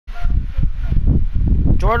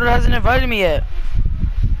Gerardo hasn't invited me yet.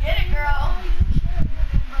 Get it, girl.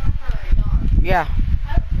 Yeah.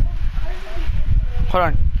 Hold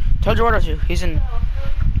on. Tell Gerardo to. He's in.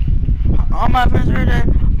 All my friends are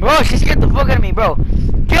dead. Bro, she scared the fuck out of me, bro.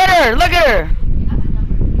 Get her! Look at her!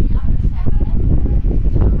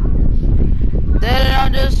 Then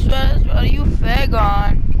I'm just stressed. What are you fag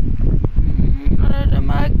on?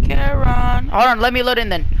 My Karen. Hold on, let me load in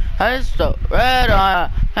then. That's so red on.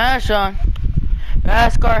 That's on.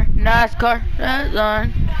 NASCAR, that's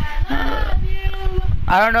on.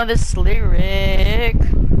 I don't know this lyric.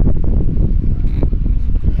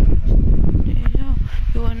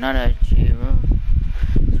 You are not a hero.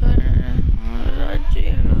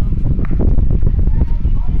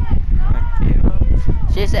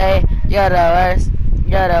 She say, you're the worst.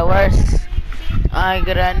 You're the worst. I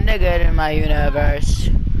got a nigga in my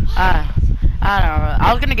universe. I don't know.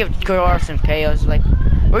 I was gonna give Gerardo some chaos. Like,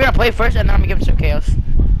 we're gonna play first, and then I'm gonna give him some chaos.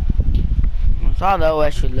 Saw the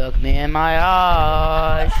way she looked me in my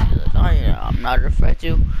eyes. Oh yeah, I'm not afraid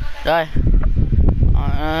to die.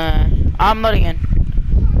 I'm loading in.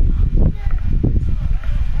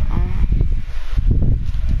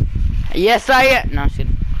 Yes, I am. No, I'm just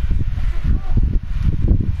kidding.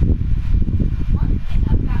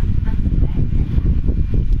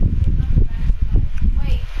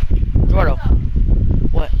 Gerardo.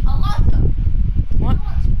 What? What?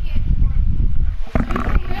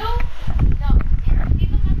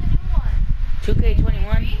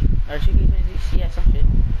 2K21 or 2K26? Yeah, some shit.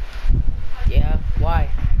 Yeah. Why?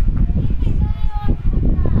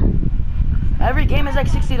 Every game is like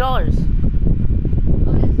 $60.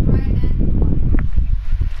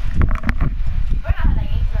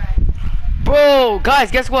 Bro,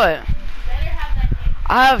 guys, guess what?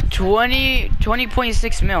 I have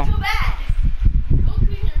 20.6 mil.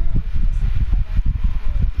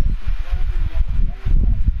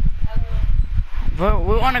 But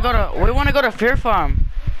we wanna go to Fear Farm.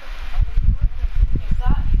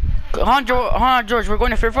 Hold on, George, we're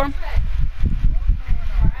going to Fear Farm?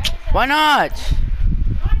 Why not?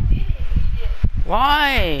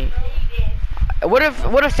 Why? What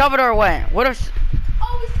if Salvador went? What if?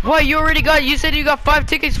 What, you already got? You said you got 5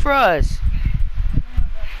 tickets for us.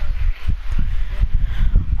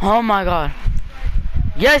 Oh my god.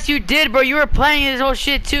 Yes, you did, bro. You were playing this whole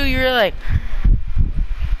shit too. You were like,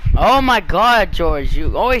 oh my god, George.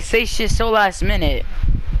 You always say shit so last minute.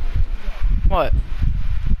 What?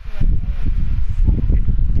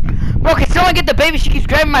 Bro, can someone get the baby? She keeps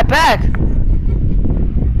grabbing my back.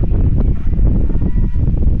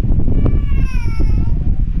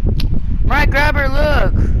 Right, grab her,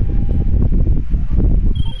 look.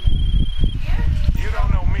 You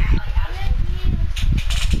don't know me.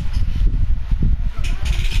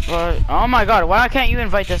 But, oh my god, why can't you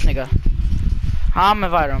invite this nigga? I'm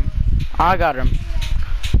inviting him. I got him.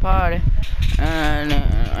 Party. And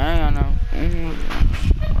I don't know. If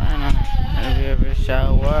you ever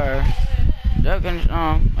shower. Joking,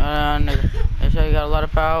 nigga. They say you got a lot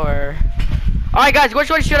of power. Alright guys, which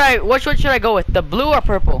one should I go with? The blue or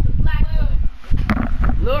purple?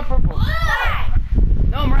 Blue or purple? Black.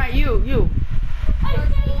 No, Mariah, you.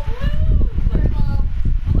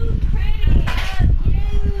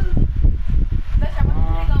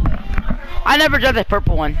 I never did the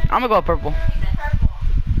purple one. I'm gonna go with purple.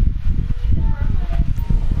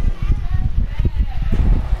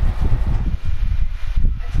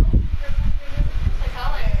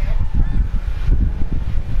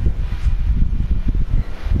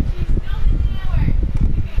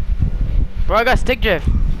 Bro, I got stick drift.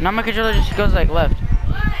 Now my controller just goes like left.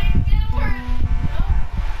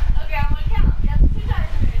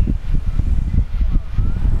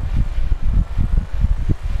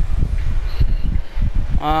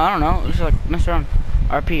 I don't know. Just like mess around.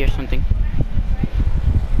 RP or something.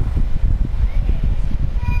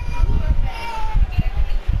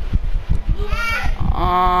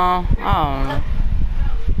 I don't know.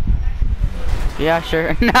 Yeah,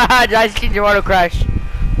 sure. Nah, I just need your auto crash.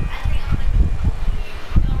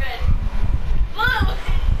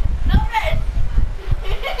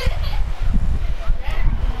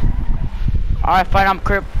 Alright, fine, I'm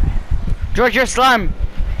crip. George, you're slime.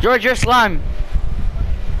 George, you're slime.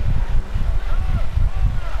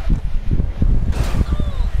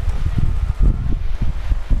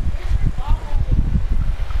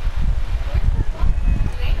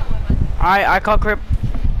 Alright, I call crip.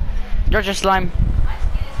 George, you're slime.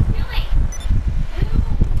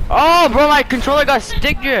 Oh, bro, my controller got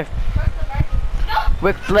stick drift.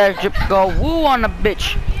 Ric Flair drip go woo on a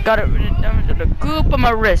bitch. Got it down to the goop of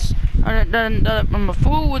my wrist. I'm a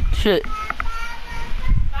fool with shit.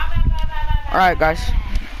 Alright, guys.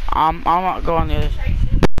 I'm not going the other.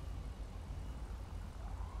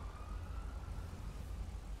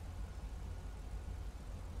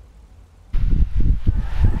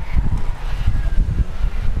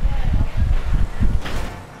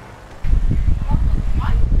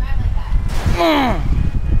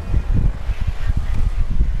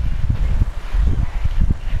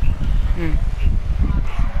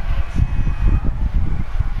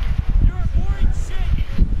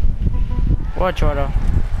 What, Jordo?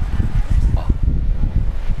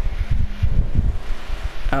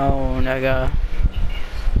 Oh, nigga.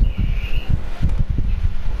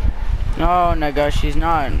 No, nigga, she's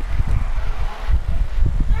not.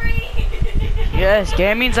 Yes,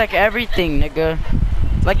 gay means like everything, nigga.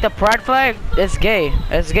 Like the pride flag, it's gay.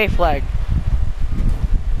 It's gay flag.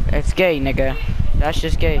 It's gay, nigga. That's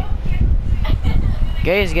just gay.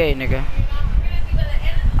 Gay is gay, nigga.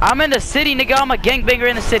 I'm in the city, nigga. I'm a gangbanger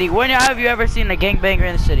in the city. When have you ever seen a gangbanger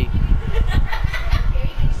in the city?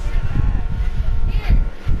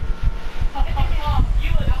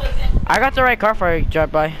 I got the right car for you to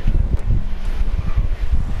drive by.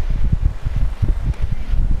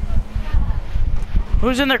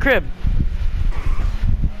 Who's in their crib?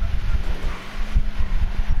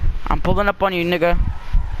 I'm pulling up on you, nigga.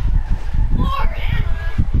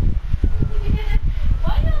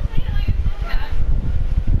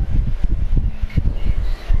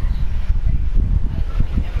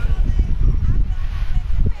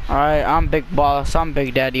 Alright, I'm big boss, I'm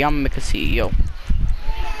big daddy, I'm gonna make a CEO.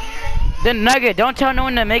 Then Nugget, don't tell no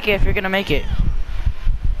one to make it if you're gonna make it.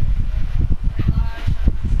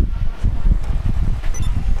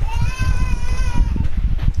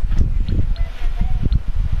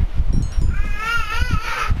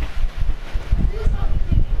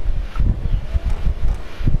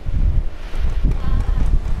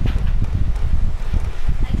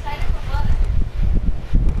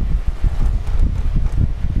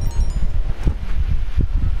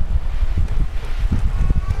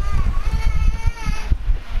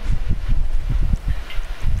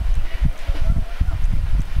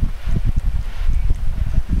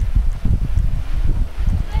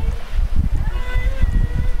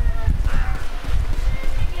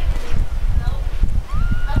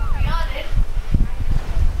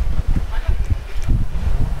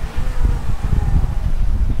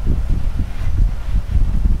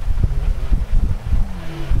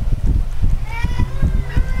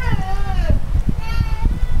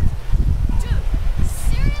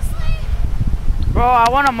 Bro, I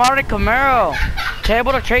want a Marty Camaro. To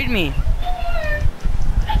able to trade me.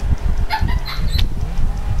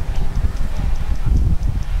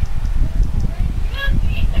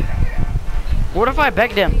 What if I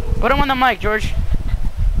begged him? Put him on the mic, George.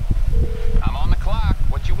 I'm on the clock.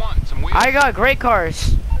 What you want? Some wheels? I got great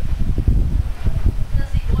cars.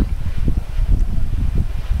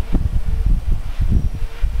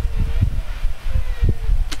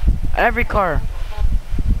 Every car.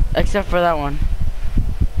 Except for that one.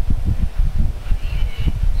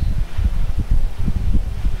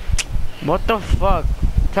 What the fuck?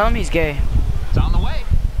 Tell him he's gay. It's on the way.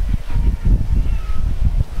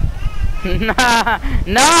 Nah,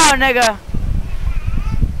 no, nigga.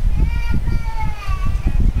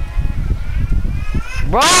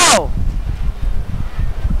 Bro!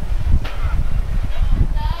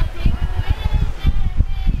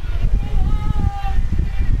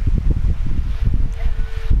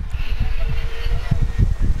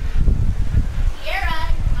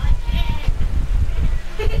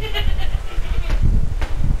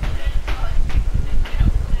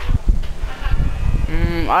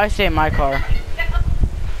 I say my car.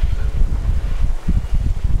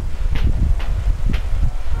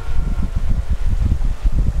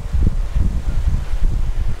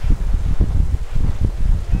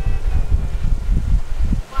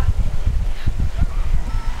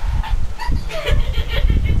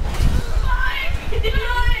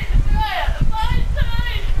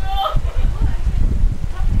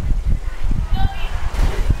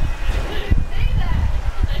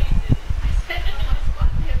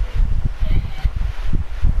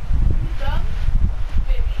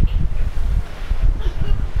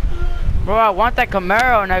 Bro, I want that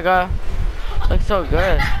Camaro, nigga. Looks so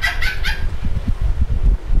good.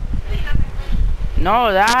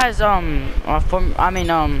 No, that has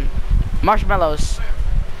marshmallows.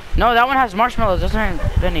 No, that one has marshmallows. Those aren't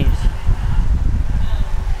pennies.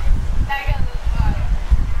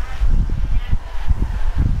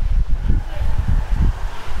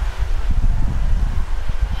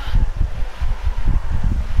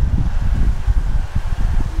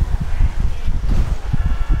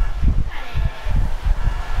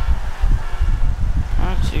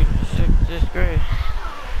 great.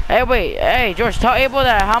 Hey, wait. Hey, George, tell Abel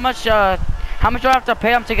that how much do I have to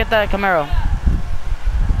pay him to get that Camaro?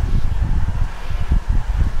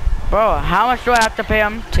 Bro, how much do I have to pay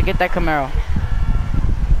him to get that Camaro?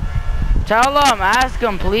 Tell him, ask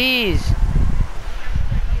him, please.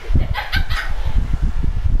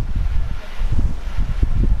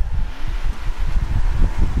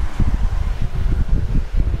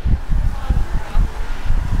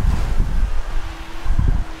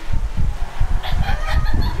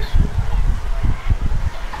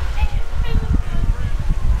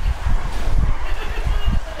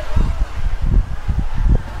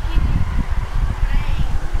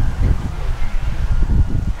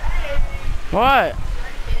 What?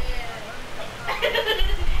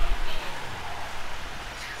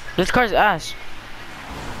 This car's ass.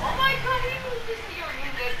 Oh my god, he was just your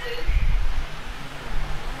indexes.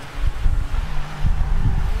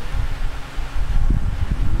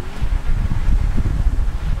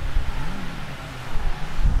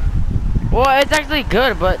 Well, it's actually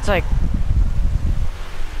good, but it's like,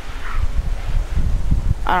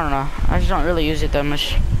 I don't know. I just don't really use it that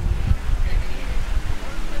much.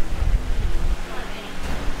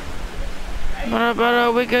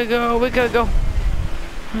 But we could go.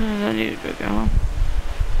 I need to go home.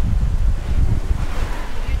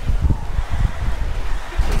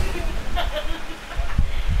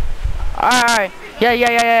 Alright.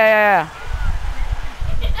 Yeah.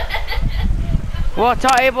 Well,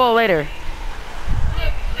 tell Abel later.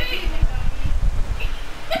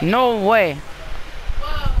 No way.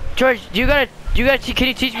 George, can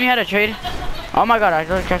you teach me how to trade? Oh my god, I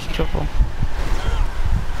gotta catch the triple.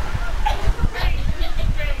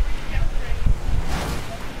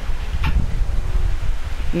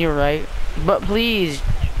 You're right. But please,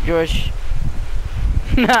 George.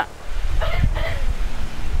 It's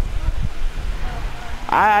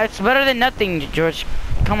better than nothing, George.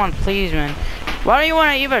 Come on, please, man. Why don't you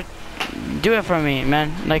want to even do it for me,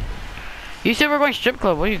 man? Like, you said we're going strip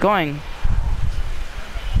club. Where are you going?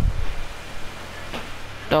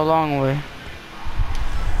 The long way.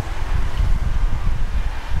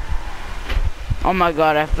 Oh my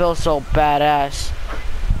god, I feel so badass.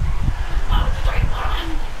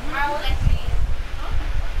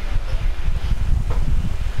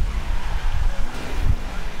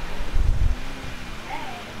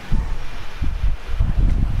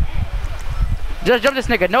 Just jump this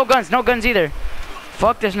nigga. No guns either.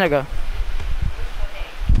 Fuck this nigga.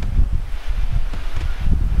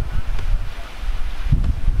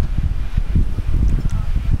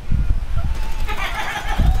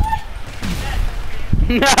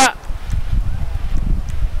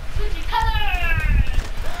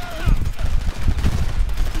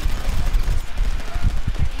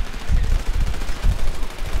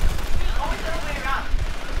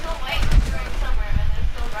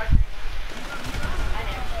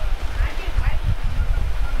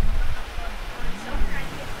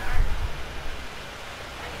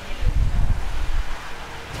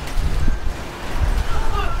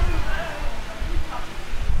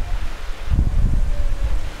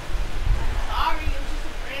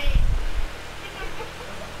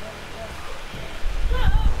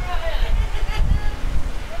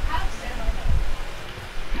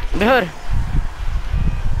 Dude.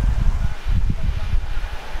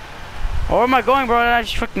 Where am I going, bro? I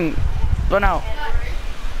just fucking run out.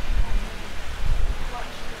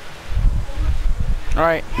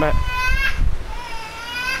 Alright, but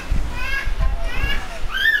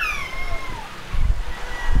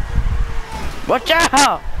watch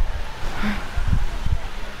out!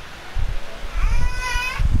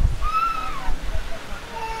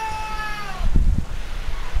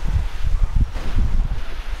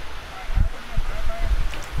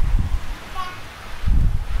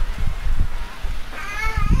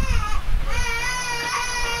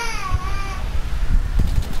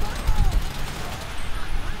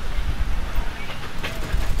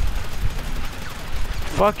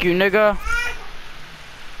 Fuck you, nigga.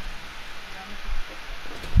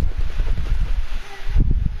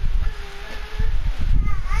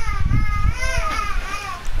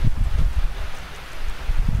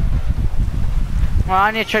 Well,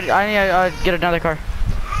 I need to get another car.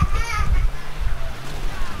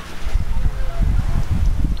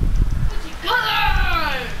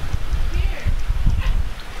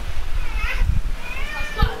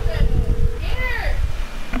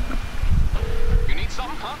 You need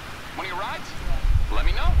something, huh? One of your rides? Let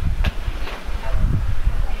me know.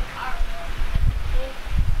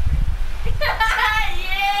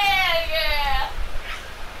 Yeah.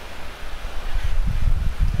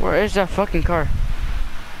 Where is that fucking car?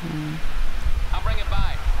 I'll bring it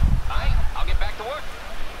by. Alright? I'll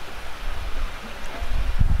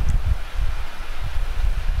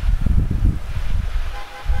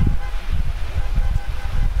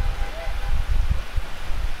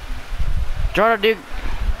Jordan, dude.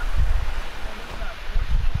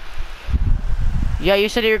 Yeah, you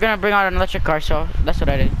said you were gonna bring out an electric car, so that's what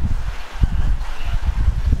I did.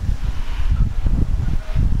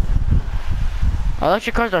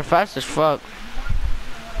 Electric cars are fast as fuck.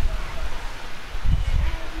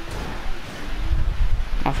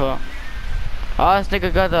 My fault. Oh, this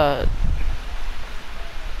nigga got the...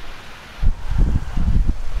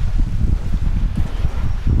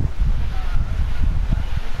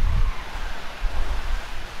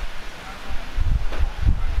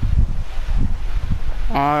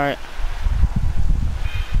 Alright.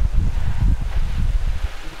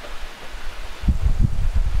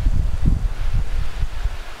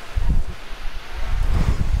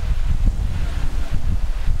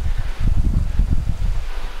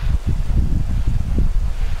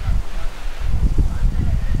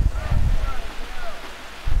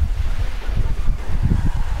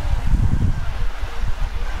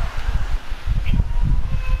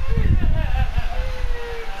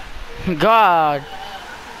 God.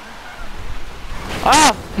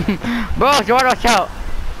 Oh! Bro, Jordan, watch out.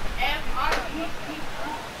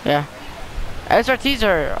 Yeah. SRTs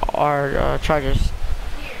are chargers.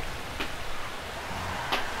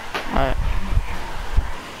 Alright.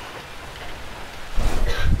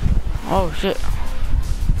 Oh shit.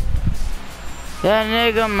 That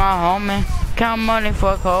nigga my homie. Count money,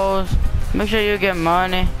 fuck hoes. Make sure you get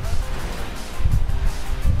money.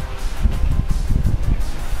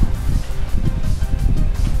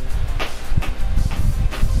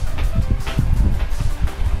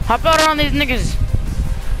 Hop out on these niggas.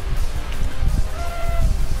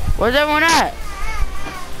 Where's everyone at?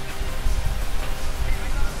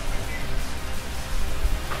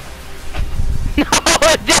 No,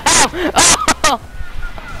 damn! Oh.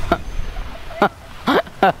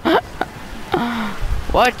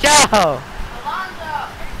 Watch out!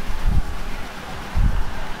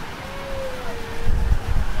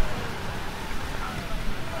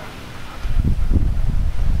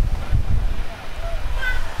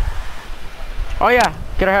 Oh yeah,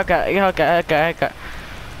 get a haircut.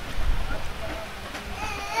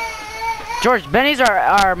 George, Benny's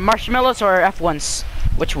are marshmallows or F1s?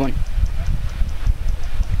 Which one?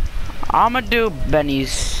 I'ma do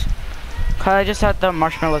Benny's. Cause I just had the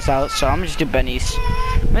marshmallows out, so I'ma just do Benny's.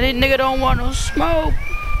 Benny nigga don't want no smoke.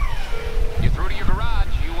 You through to your garage.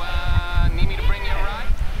 You need me to bring you a ride?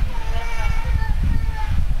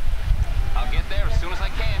 I'll get there as soon as I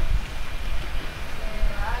can.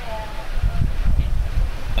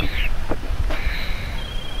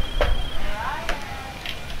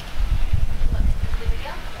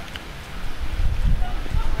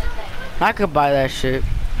 I could buy that shit.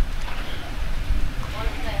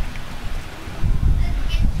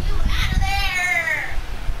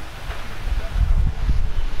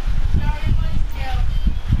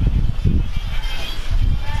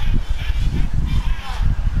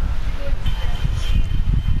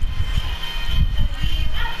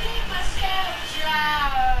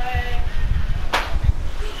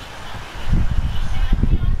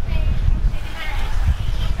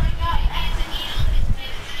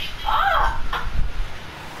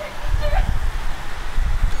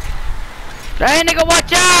 Hey nigga,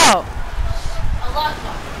 watch out!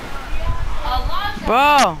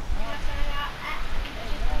 Bro.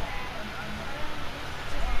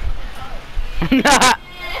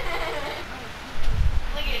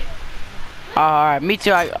 Alright, me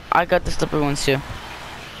too. I got the slippery ones too.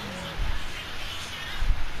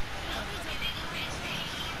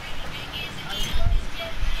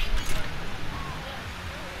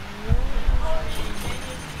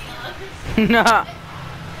 Nah.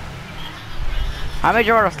 I made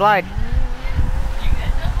you want to slide.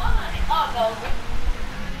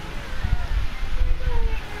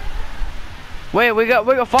 Wait, we got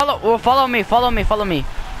follow me.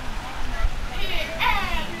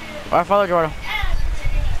 Alright, follow Jordan.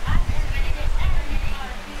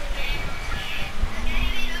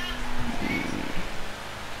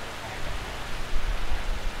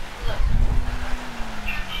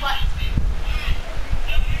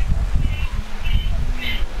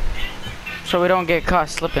 So we don't get caught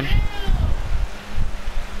slipping.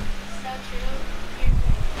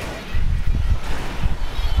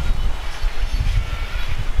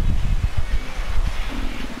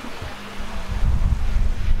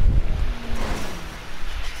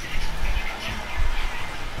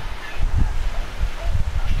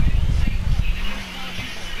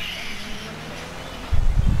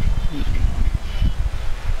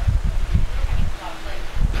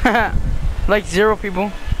 Like 0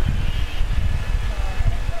 people.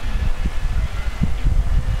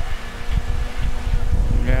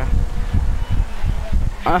 Yeah.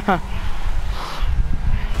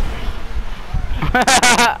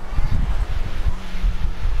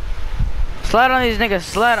 Slide on these niggas,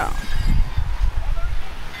 slide on.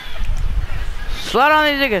 Slide on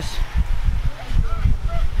these niggas.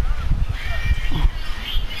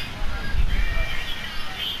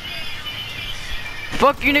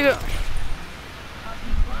 Fuck you, nigga.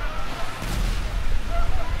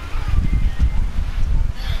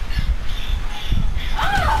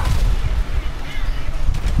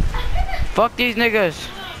 Fuck these niggas.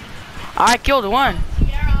 I killed one.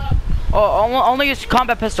 Oh, only use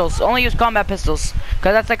combat pistols. Only use combat pistols.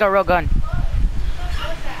 Cause that's like a real gun.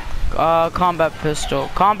 Combat pistol.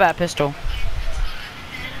 Combat pistol.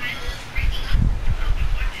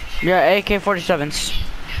 Yeah, AK-47s.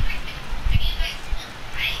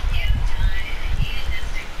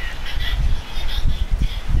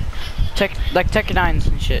 Like Tech 9s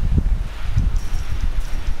and shit.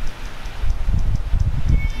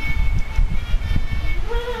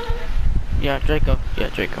 Yeah, Draco. Yeah,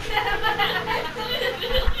 Draco. You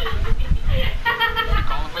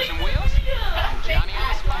calling for some wheels? Johnny on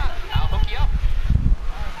the spot. I'll hook you up.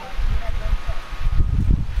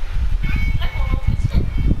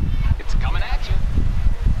 It's coming at you.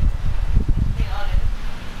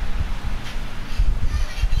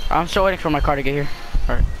 I'm still waiting for my car to get here.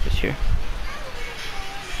 Alright, it's here.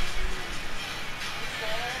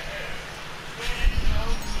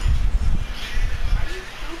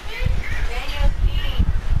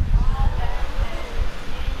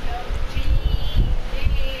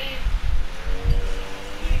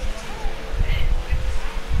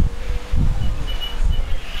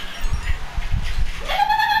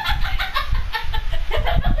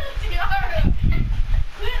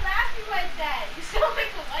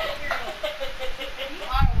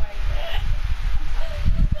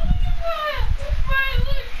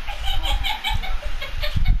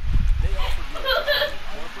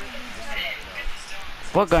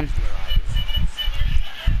 What gun?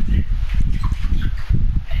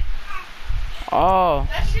 Oh.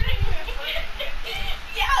 That shit ain't even funny.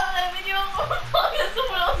 Yeah, that video was talking to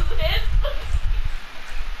someone else's head.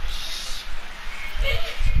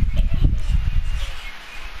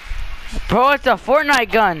 Bro, it's a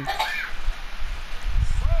Fortnite gun.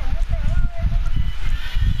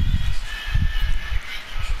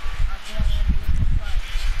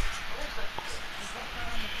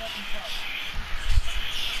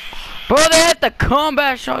 Bro, they had the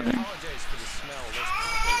combat shotgun.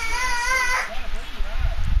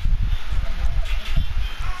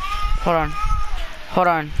 Hold on. Hold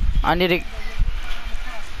on. I need to...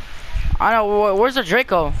 I know, where's the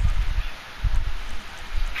Draco?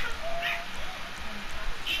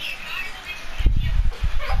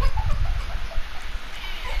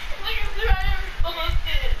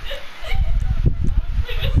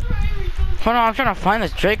 Hold on, I'm trying to find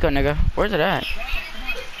this Draco, nigga. Where's it at?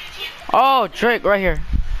 Oh, Drake, right here.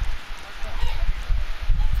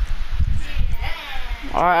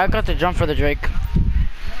 Alright, I got the jump for the Drake.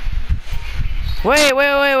 Wait.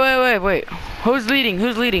 Who's leading?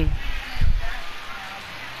 Who's leading?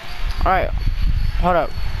 Alright, hold up.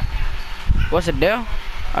 What's the deal?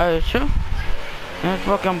 Alright, chill. That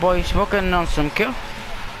fucking boy smoking on some kill.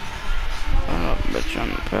 Hold up, bitch, on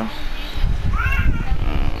the pill.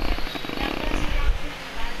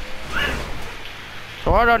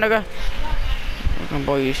 So hold on, nigga. Fucking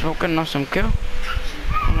boy, you smoking on some kill?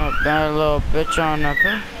 I'm a bad little bitch on that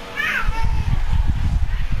pill.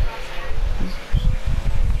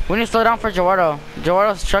 We need to slow down for Jawardo.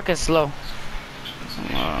 Jawardo's truck is slow.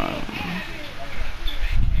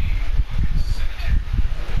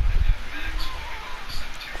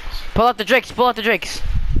 Pull out the Drakes, pull out the Drakes.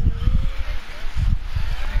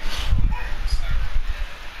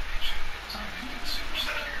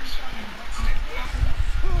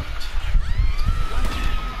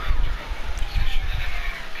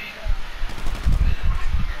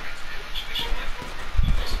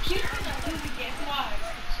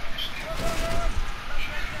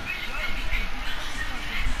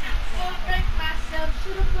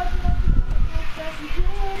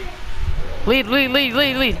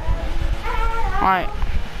 Lead. Alright.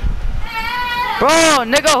 Bro,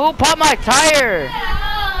 nigga, who popped my tire?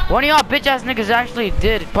 One of y'all bitch ass niggas actually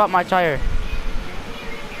did pop my tire.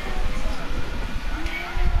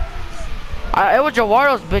 It was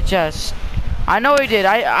Jawardo's bitch ass. I know he did.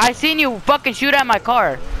 I seen you fucking shoot at my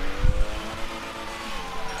car.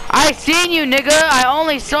 I seen you, nigga. I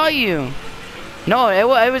only saw you. No, it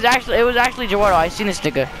was actually Jawardo. I seen this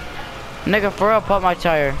nigga. Nigga, for real, pop my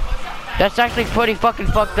tire. That's actually pretty fucking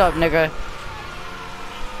fucked up, nigga.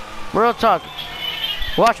 Real talk.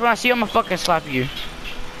 Watch when I see you, I'ma fucking slap you.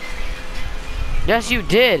 Yes, you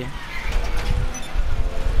did.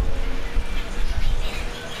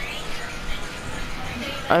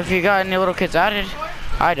 If you got any little kids added,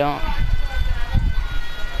 I don't.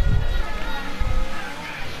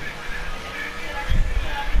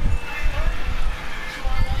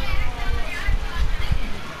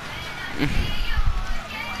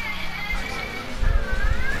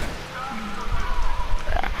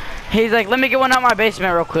 He's like, let me get one out my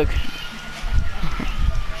basement real quick.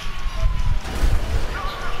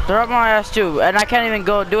 They're up my ass too, and I can't even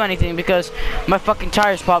go do anything because my fucking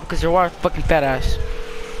tires pop because they're fucking fat ass.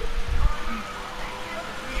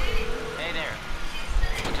 Hey there.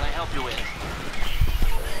 What can I help you with?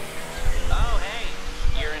 Oh, hey.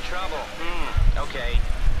 You're in trouble. Okay.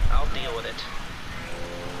 I'll deal with it.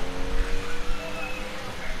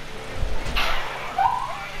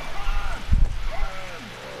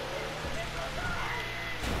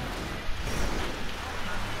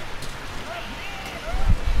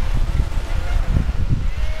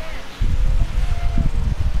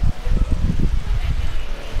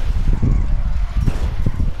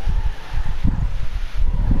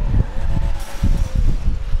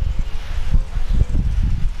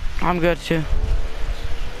 I'm good too.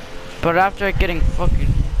 But after getting fucking...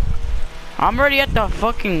 I'm already at the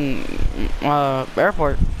fucking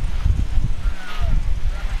airport.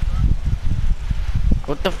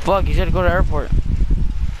 What the fuck? You said go to the airport.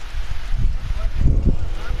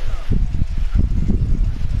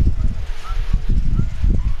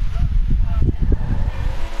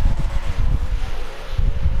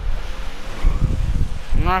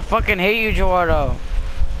 I fucking hate you, Gerardo.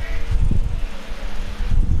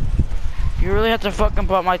 You really have to fucking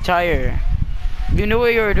pop my tire. You knew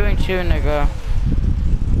what you were doing too, nigga.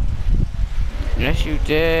 Yes, you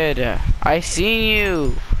did. I seen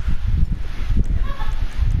you.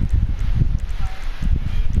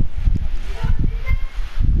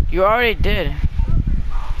 You already did.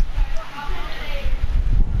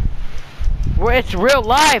 Well, it's real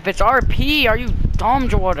life. It's RP. Are you dumb,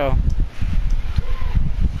 Gerardo?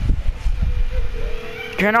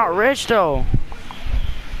 You're not rich though.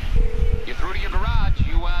 You're through to your garage.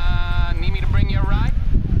 You, need me to bring you a ride?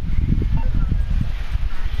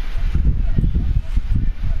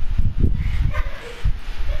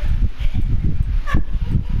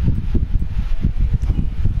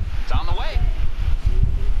 It's on the way.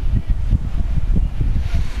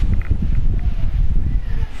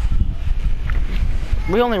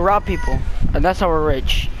 We only rob people, and that's how we're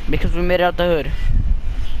rich. Because we made it out the hood.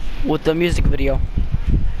 With the music video.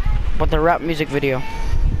 With the rap music video.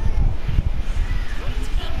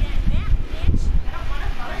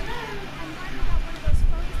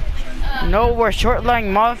 No, we're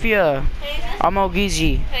Shortline Mafia. I'm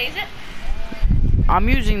Ogizi. I'm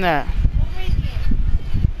using that.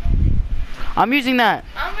 I'm using that.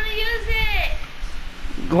 I'm gonna use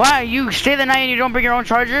it. Why? You stay the night and you don't bring your own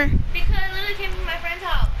charger? Because I literally came from my friend's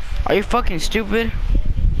house. Are you fucking stupid?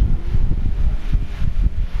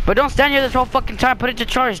 But don't stand here this whole fucking time. Put it to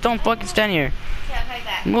charge. Don't fucking stand here. Yeah, like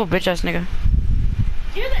that. Move, bitch ass nigga.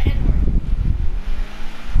 You're the N-word.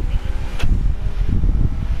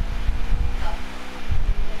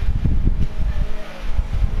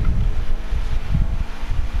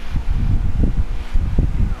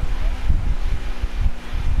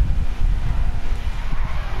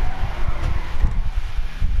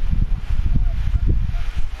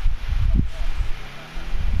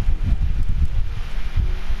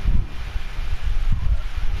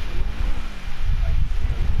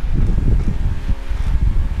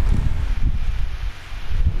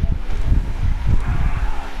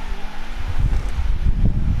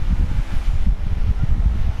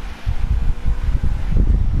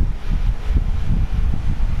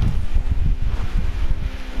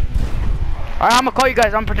 Alright, I'm gonna call you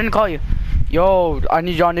guys. I'm pretending to call you. Yo, I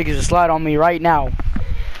need y'all niggas to slide on me right now.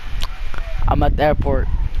 I'm at the airport.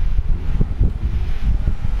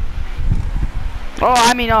 Oh,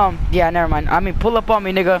 I mean, yeah, never mind. I mean, pull up on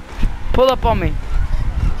me, nigga. Pull up on me.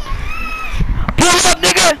 Pull up,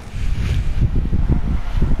 nigga!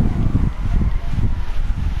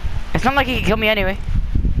 It's not like he can kill me anyway.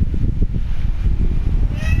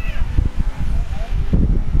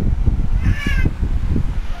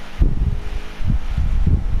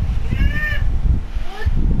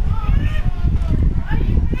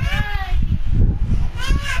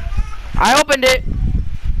 I opened it.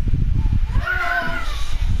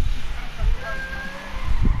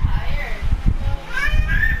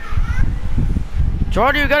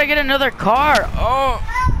 Jordan, you gotta get another car. Oh.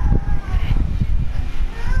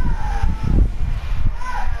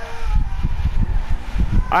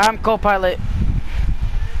 I'm co-pilot.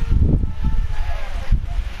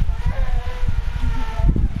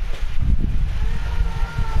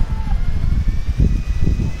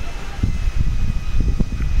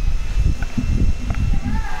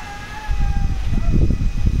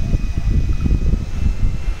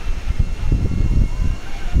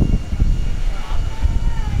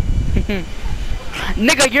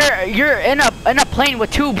 Nigga, you're in a plane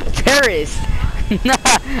with 2 terrorists. Nah,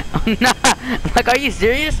 nah. Like, are you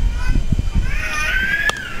serious?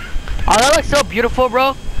 Oh, that looks so beautiful,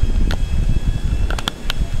 bro.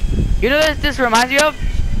 You know what this reminds me of?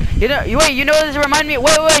 You know, wait, you know what this reminds me?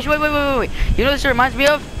 Wait. You know what this reminds me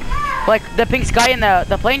of? Like the pink sky in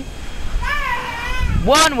the plane.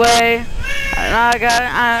 One way, and I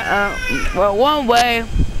got well, one way.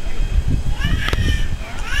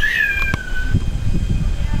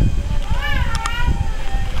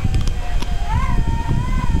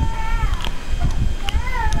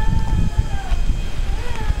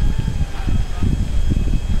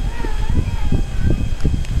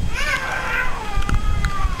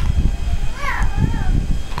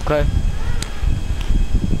 Okay.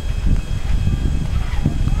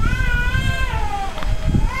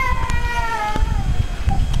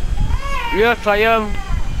 Yes, I am.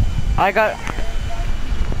 I got.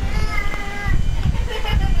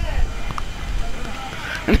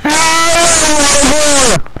 Ah!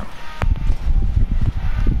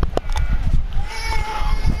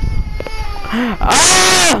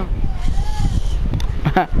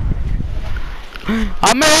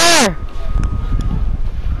 I'm here.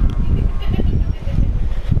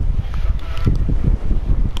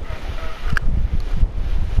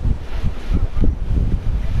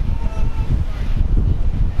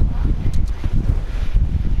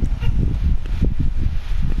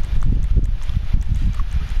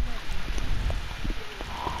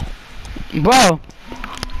 Bro,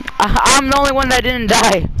 I'm the only one that didn't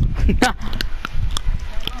die.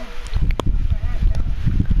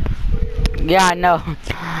 Yeah, I know.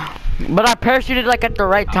 But I parachuted like at the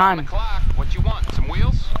right time. What you want? Some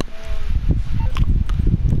wheels?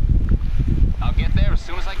 I'll get there as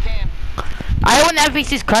soon as I can. I hate when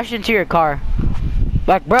NPCs crash into your car.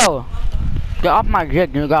 Like, bro, get off my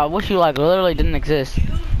dick, dude. I wish you like literally didn't exist. You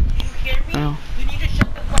hear me? Oh. You need to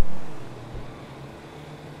shut the fuck.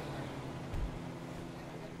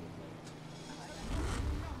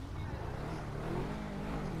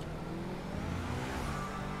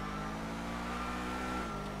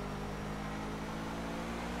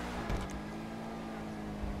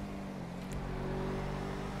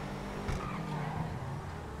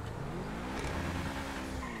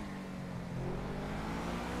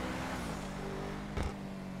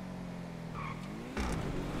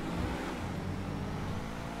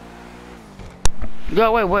 Yo,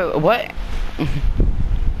 wait, what?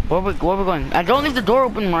 Where we going? I don't leave the door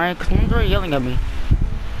open, Mariah, because someone's already yelling at me.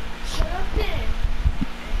 Shut up then.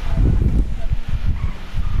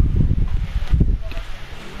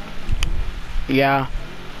 Yeah.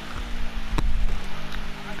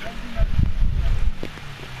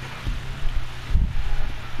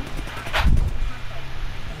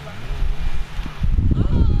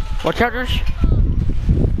 Watch out, George.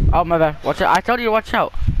 Oh, my bad. Watch out. I told you to watch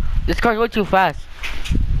out. This car's way too fast.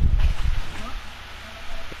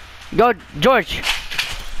 Yo, George.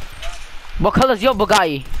 What color's your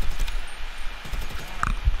Bugatti?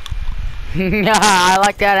 Yeah, I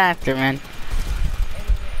like that answer, man.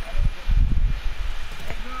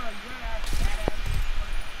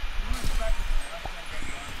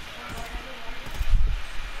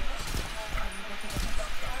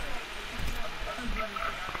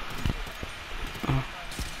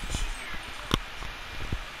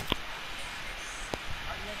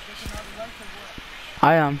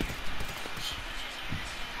 I am.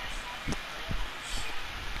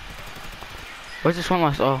 Where's this one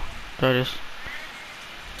last? Oh, there it is.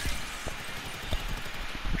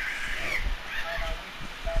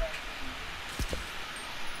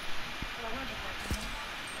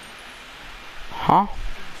 Huh?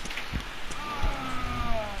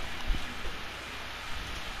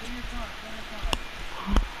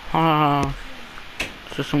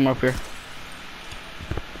 Just some up here.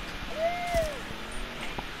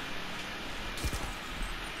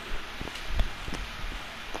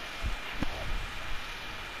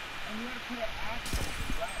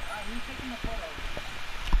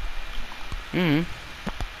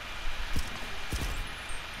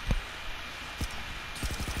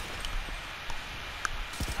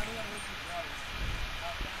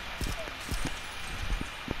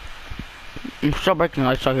 I'm still breaking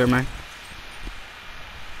lights out here, man.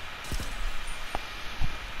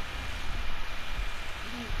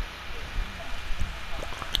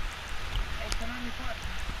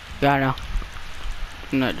 Yeah, I know.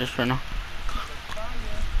 Not just right now.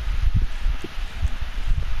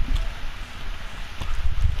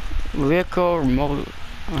 Vehicle remote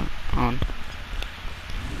on.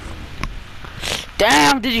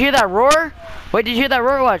 Damn! Did you hear that roar? Wait, did you hear that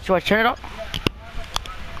roar? Watch, turn it up.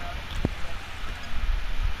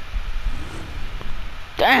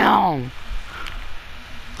 Damn.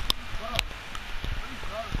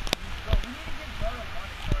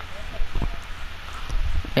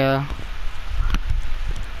 Yeah.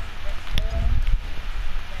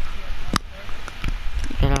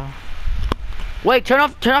 Yeah. Wait, turn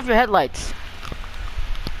off your headlights.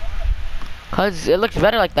 Cause it looks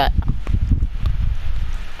better like that.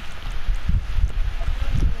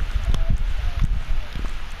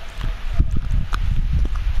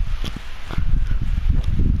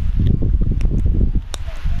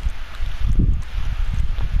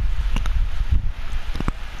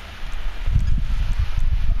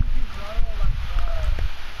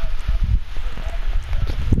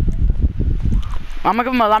 I'm gonna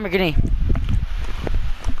give him a Lamborghini.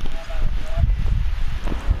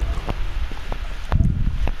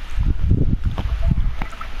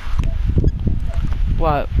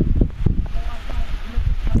 What?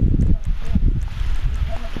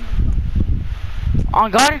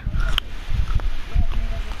 On guard?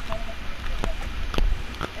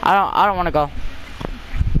 I don't want to go.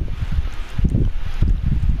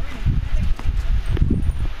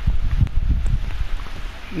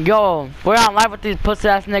 Yo, we're on live with these pussy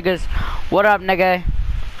ass niggas. What up, nigga?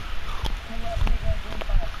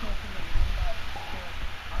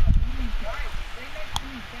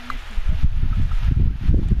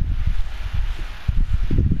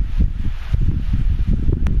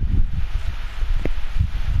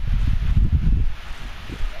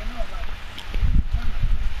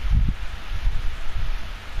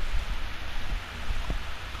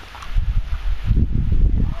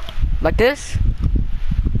 Like this?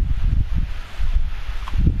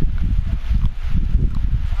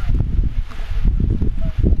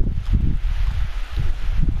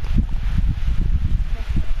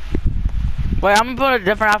 Wait, I'm gonna put a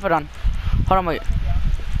different outfit on. Hold on, wait.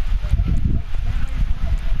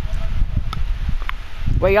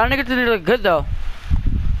 Wait, y'all niggas did look good though.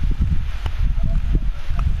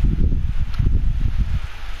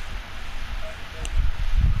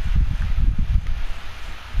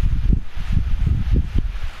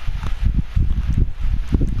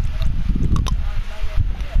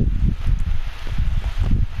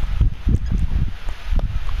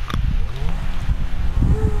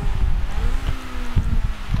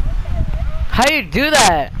 How do you do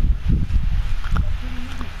that?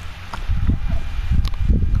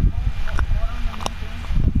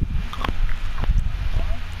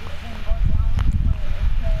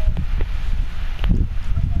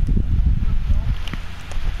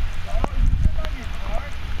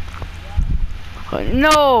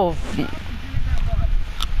 No.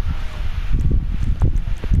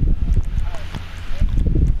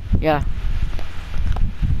 Yeah.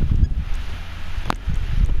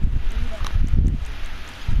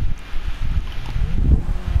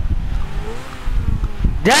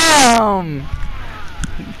 Damn!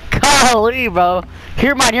 Golly, bro.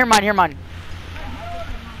 Here mine.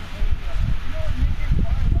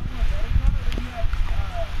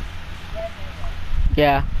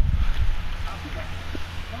 Yeah.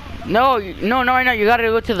 No, right now. You gotta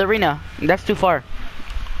go to the arena. That's too far.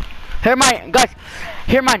 Here mine, guys.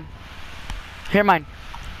 Here mine.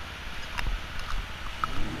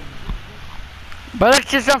 But that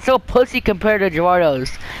just sounds so pussy compared to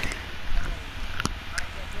Gerardo's.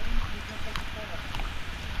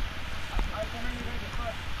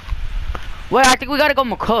 Wait, I think we gotta go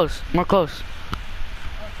more close.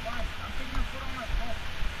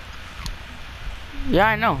 Yeah,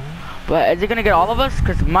 I know. But is it gonna get all of us?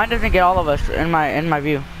 Cause mine doesn't get all of us in my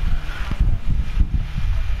view.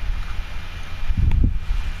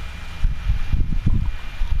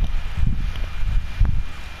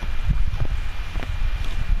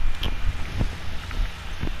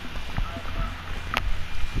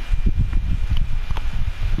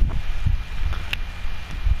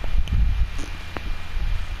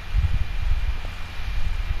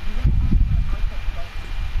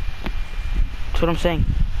 That's what I'm saying.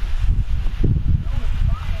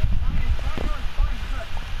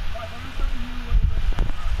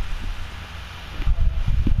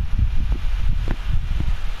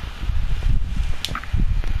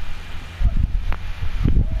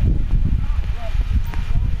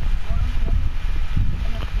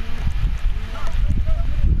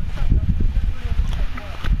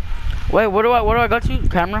 Wait, what do I go to?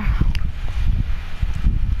 Camera?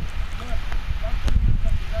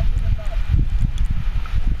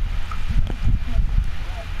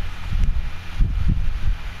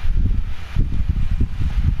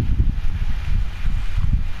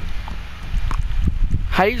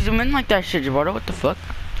 How do you zoom in like that shit, Javardo? What the fuck?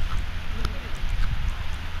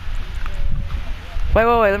 Wait,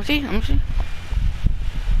 let me see.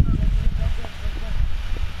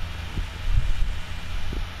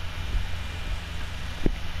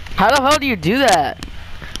 How the hell do you do that?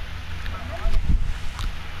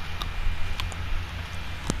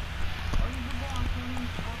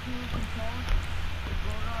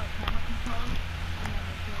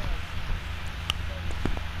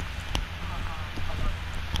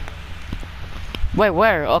 Wait,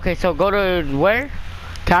 where? Okay, so go to where?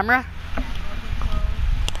 Camera?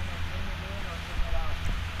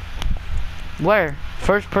 Where?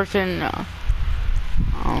 First person.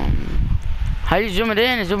 How do you zoom it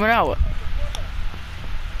in and zoom it out?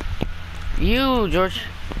 You, George.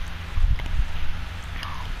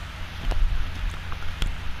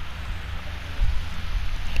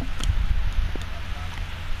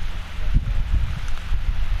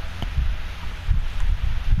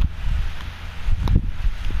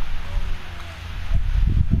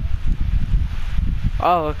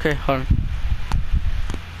 Oh, okay, hold on.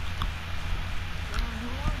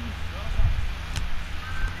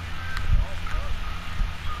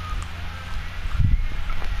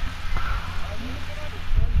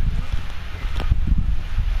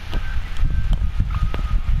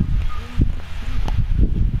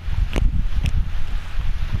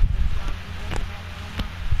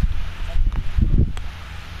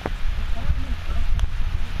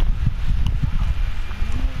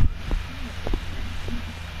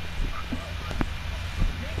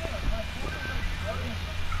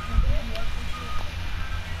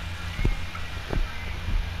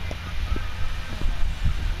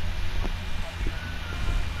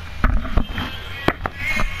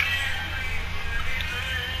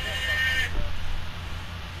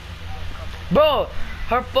 Bro,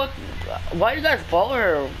 her fuck. Why you guys follow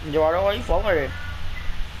her, Gerardo? Why you follow her?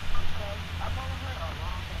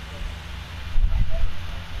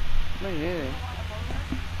 Me neither.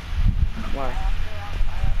 Why?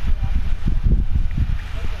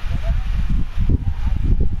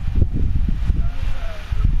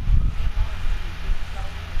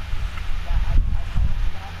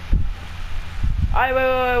 Alright,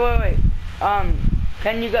 wait.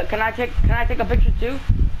 Can I take a picture too?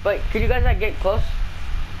 But can you guys like get close?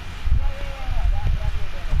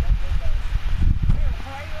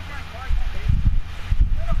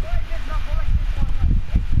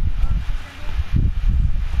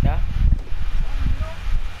 Yeah.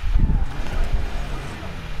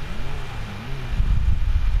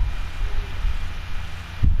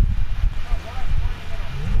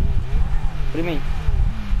 What do you mean?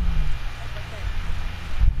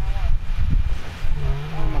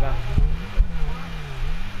 Oh my god.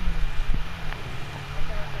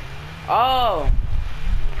 Oh.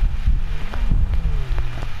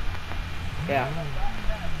 Yeah.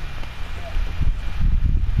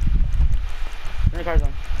 Turn the cars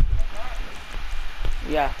on.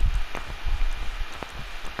 Yeah.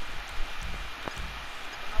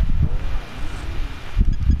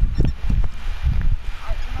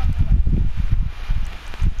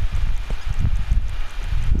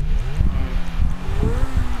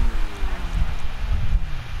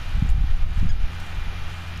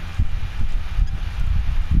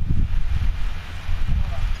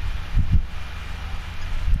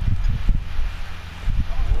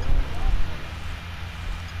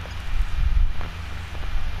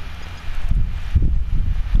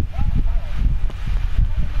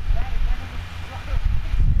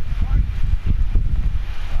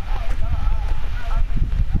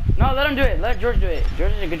 No, let him do it. Let George do it.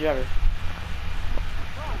 George is a good driver.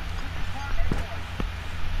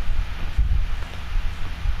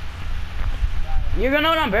 You're gonna know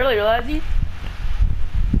what I'm barely realizing?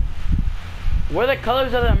 We're the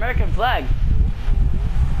colors of the American flag.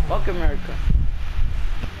 Fuck America.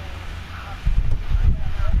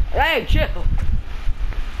 Hey, chill.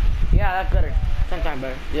 Yeah, that's better. 10 times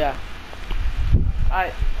better. Yeah.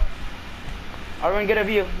 Alright. Everyone get a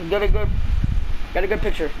view. Get a good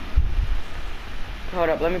picture. Hold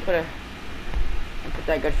up, let me put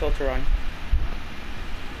that good filter on.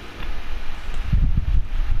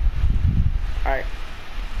 Alright.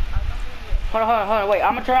 Hold on, wait,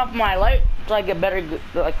 I'm gonna turn off my light so I get better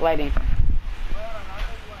like lighting.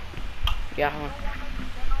 Yeah, hold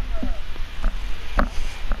on.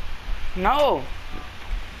 No!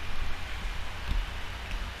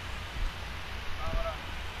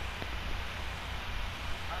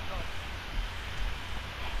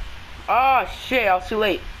 Oh shit, I was too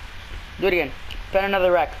late. Do it again. Find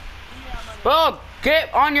another wreck. Bro,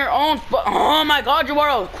 get on your own. Oh my god,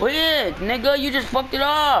 Eduardo, quit. Nigga, you just fucked it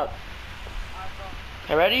up.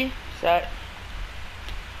 Okay, ready? Set.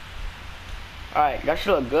 Alright, that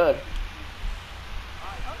should look good.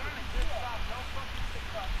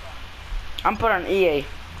 I'm putting on EA.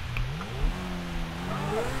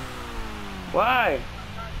 Why?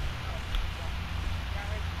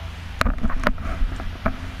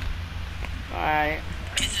 Alright.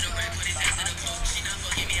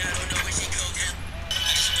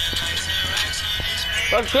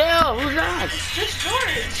 Fuck chill, who's that? Just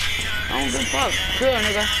George. I don't give a fuck. Chill,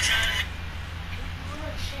 nigga.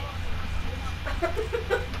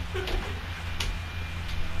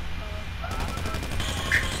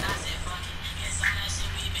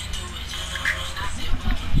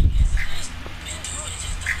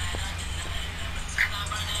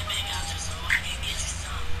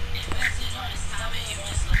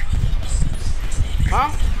 Huh?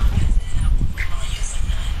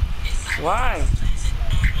 Why?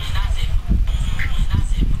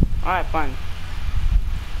 Alright, fine.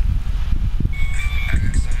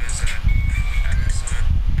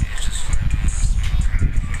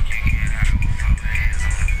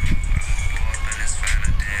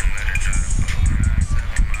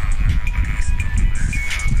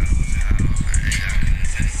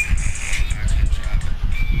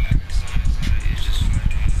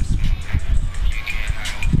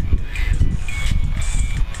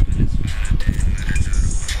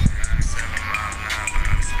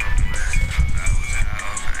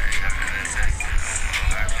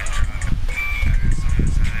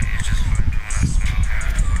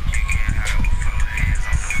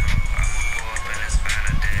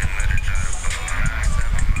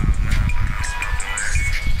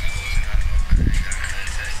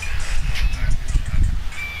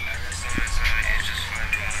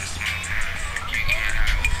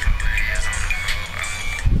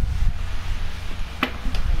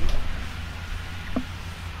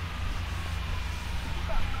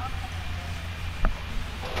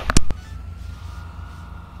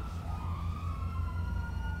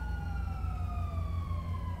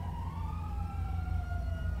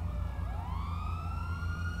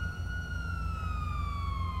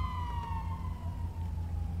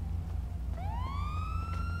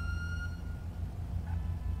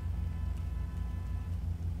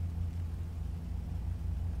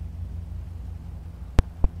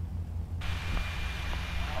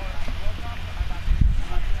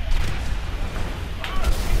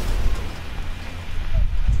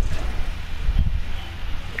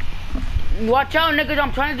 Watch out, niggas.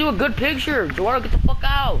 I'm trying to do a good picture. Eduardo, get the fuck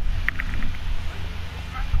out.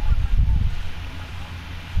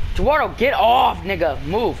 Eduardo, get off, nigga.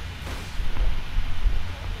 Move.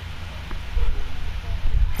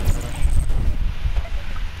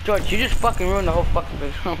 George, you just fucking ruined the whole fucking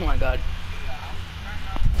picture. Oh my god.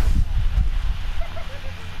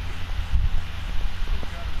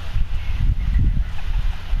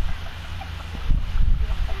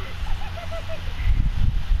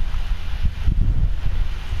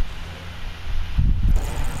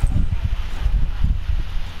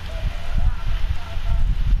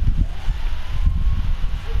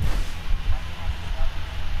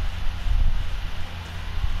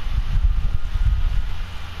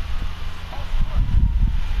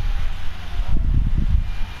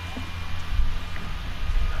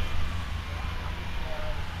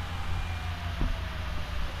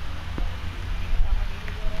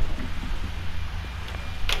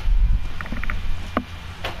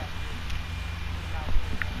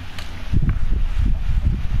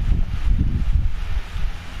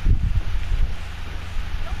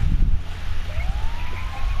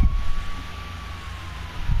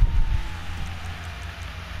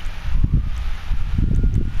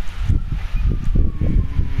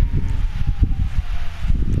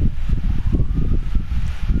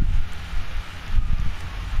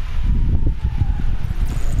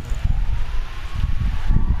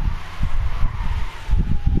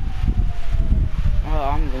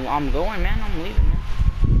 I'm going, man. I'm leaving, man.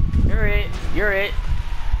 You're it. You're it.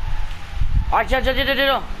 Alright, chill.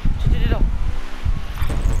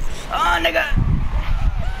 Oh, nigga.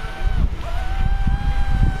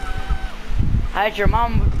 I hit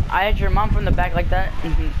your mom from the back like that.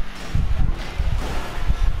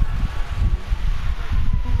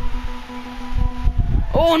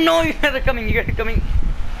 Oh no, you guys are coming. You guys are coming.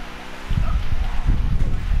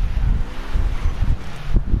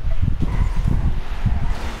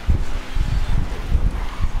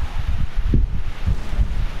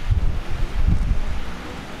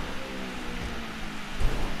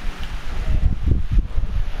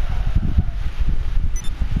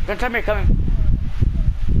 Don't tell me you're coming.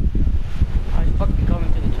 I was fucking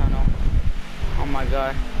coming to the tunnel. Oh my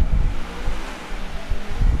god.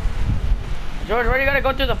 George, where do you gotta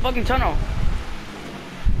go through the fucking tunnel?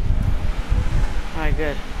 Alright,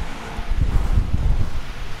 good.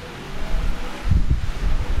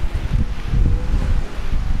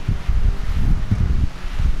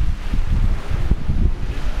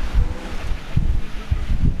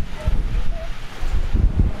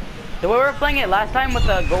 The way we were playing it last time with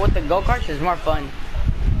the go-karts is more fun.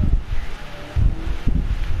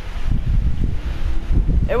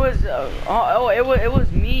 It was it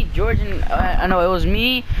was me, George, and I know it was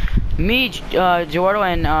me, Eduardo,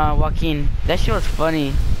 and Joaquin. That shit was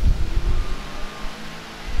funny.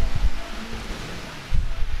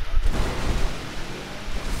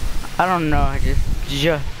 I don't know, I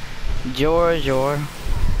just George or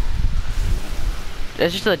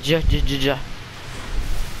it's just a j.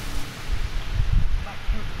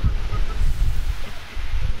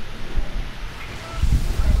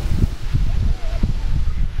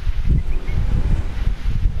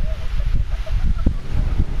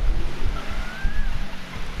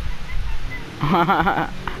 I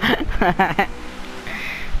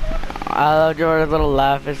love George's little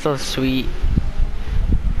laugh, it's so sweet.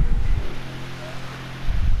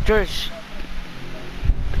 George,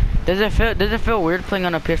 does it feel weird playing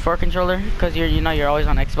on a PS4 controller? Cause you're always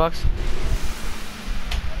on Xbox.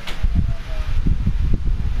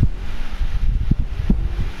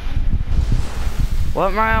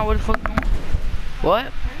 What, Mariah? What the fuck? What?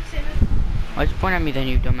 Why'd you point at me then,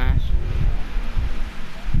 you dumbass?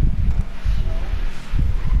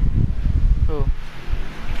 Who?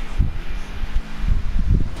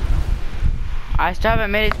 I still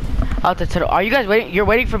haven't made it out the tunnel. Are you guys waiting? You're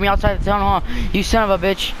waiting for me outside the tunnel, huh? You son of a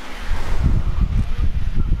bitch.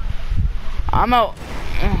 I'm out.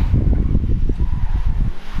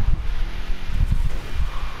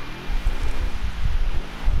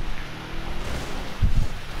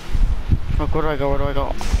 Look, where do I go? Where do I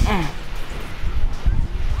go?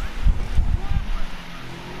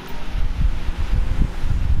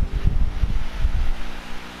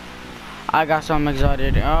 I got something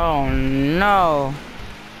excited. Oh no.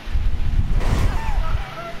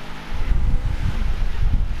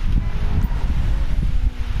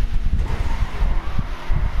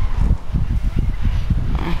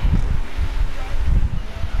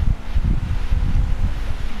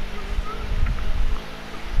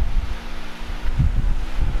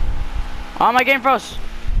 Oh, my game froze.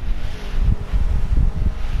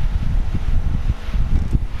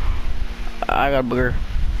 I got a booger.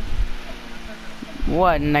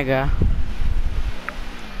 What, nigga?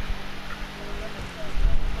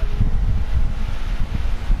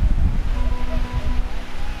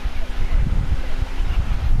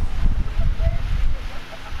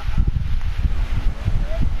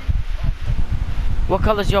 What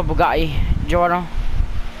color's your Bugatti, Jordan?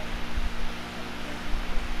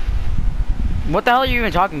 What the hell are you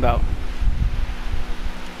even talking about?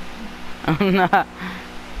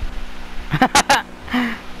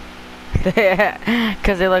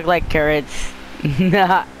 Cause they look like carrots.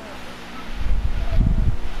 Nah.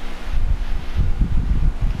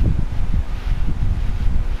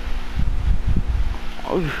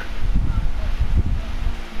 Oh.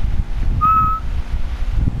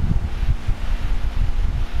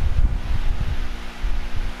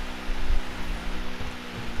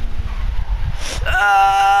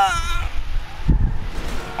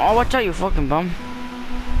 Oh, watch out, you fucking bum.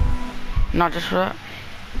 Not just for that.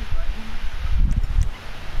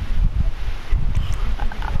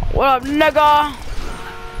 What up, nigga?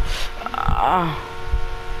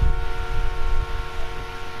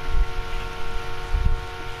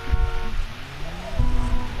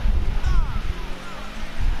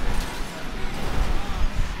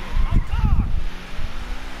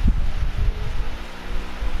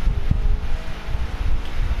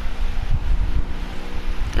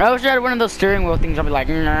 I wish I had one of those steering wheel things. I'll be like,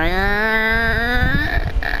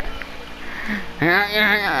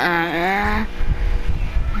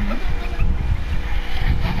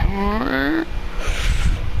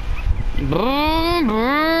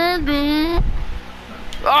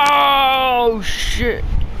 oh shit.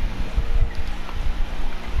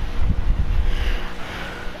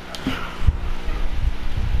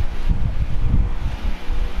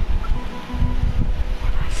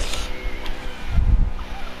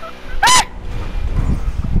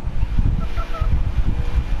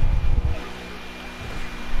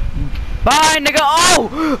 Bye, nigga. Oh!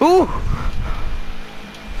 Ooh!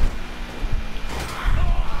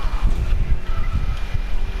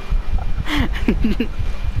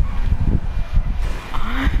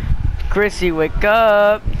 Chrissy, wake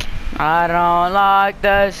up. I don't like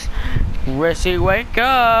this. Chrissy, wake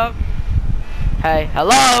up. Hey,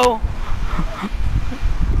 hello?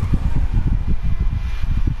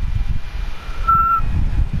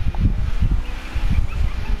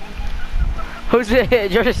 Who's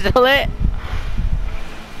it? You're still it?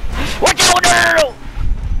 What you do?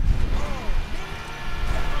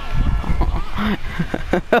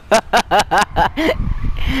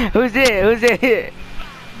 Who's it? Who's it?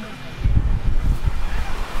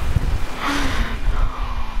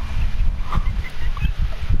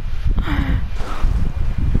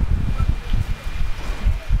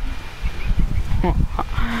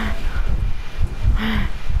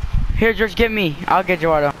 Here, George, get me. I'll get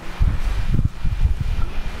Eduardo.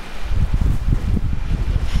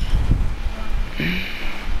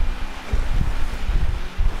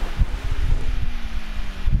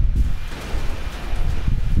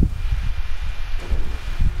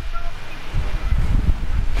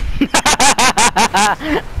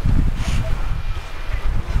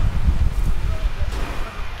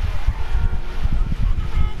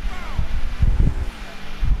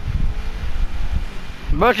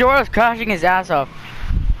 But Eduardo's crashing his ass off.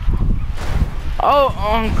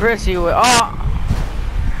 Oh, Chrissy. Oh.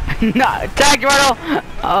 No, tag Eduardo.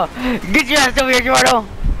 Oh, get your ass over here, Eduardo.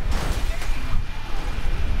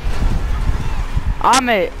 I'm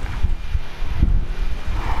it.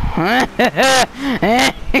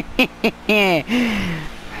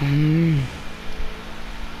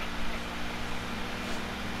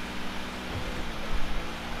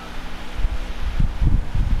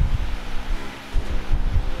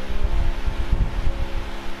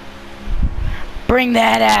 Bring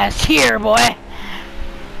that ass here, boy.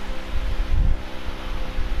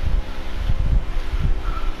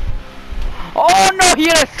 Oh no, he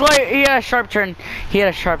had a sharp turn. He had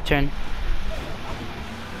a sharp turn.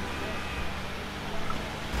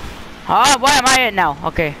 Why am I it now?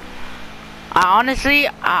 Okay. Honestly,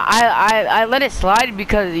 I let it slide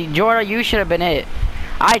because Jordan, you should have been hit.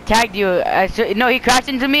 I tagged you. No, he crashed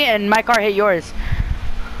into me and my car hit yours.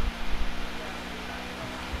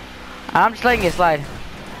 I'm just letting it slide.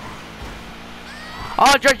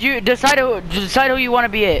 Oh, George, you decide who you want to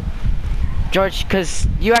be it, George, because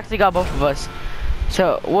you actually got both of us.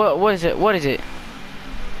 So what is it? What is it?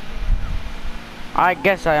 I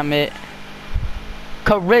guess I am it.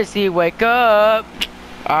 Carissy, wake up!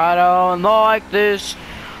 I don't like this.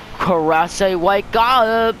 Carissy, wake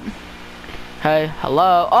up! Hey,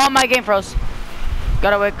 hello. Oh, my game froze.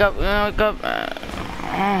 Gotta wake up. Wake up.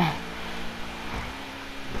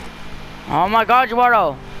 Oh my God,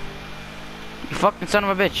 Eduardo! You fucking son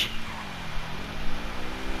of a bitch!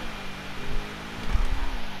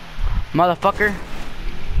 Motherfucker!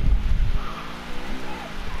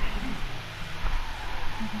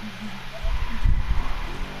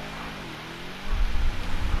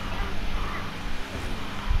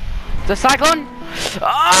 The cyclone!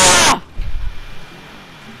 Ah!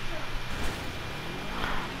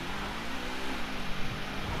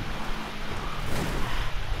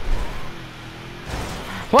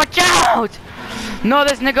 Watch out! No,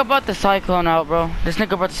 this nigga brought the cyclone out, bro. This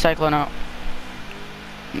nigga brought the cyclone out.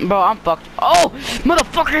 Bro, I'm fucked. Oh!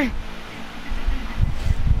 Motherfucker!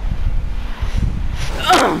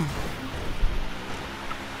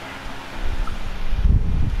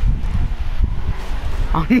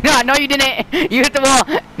 No, you didn't. You hit the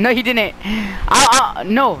wall. No, you didn't.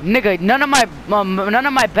 No, nigga. None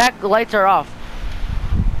of my back lights are off.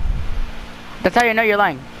 That's how you know you're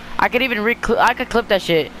lying. I could even I could clip that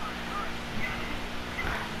shit.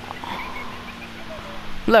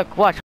 Look, watch.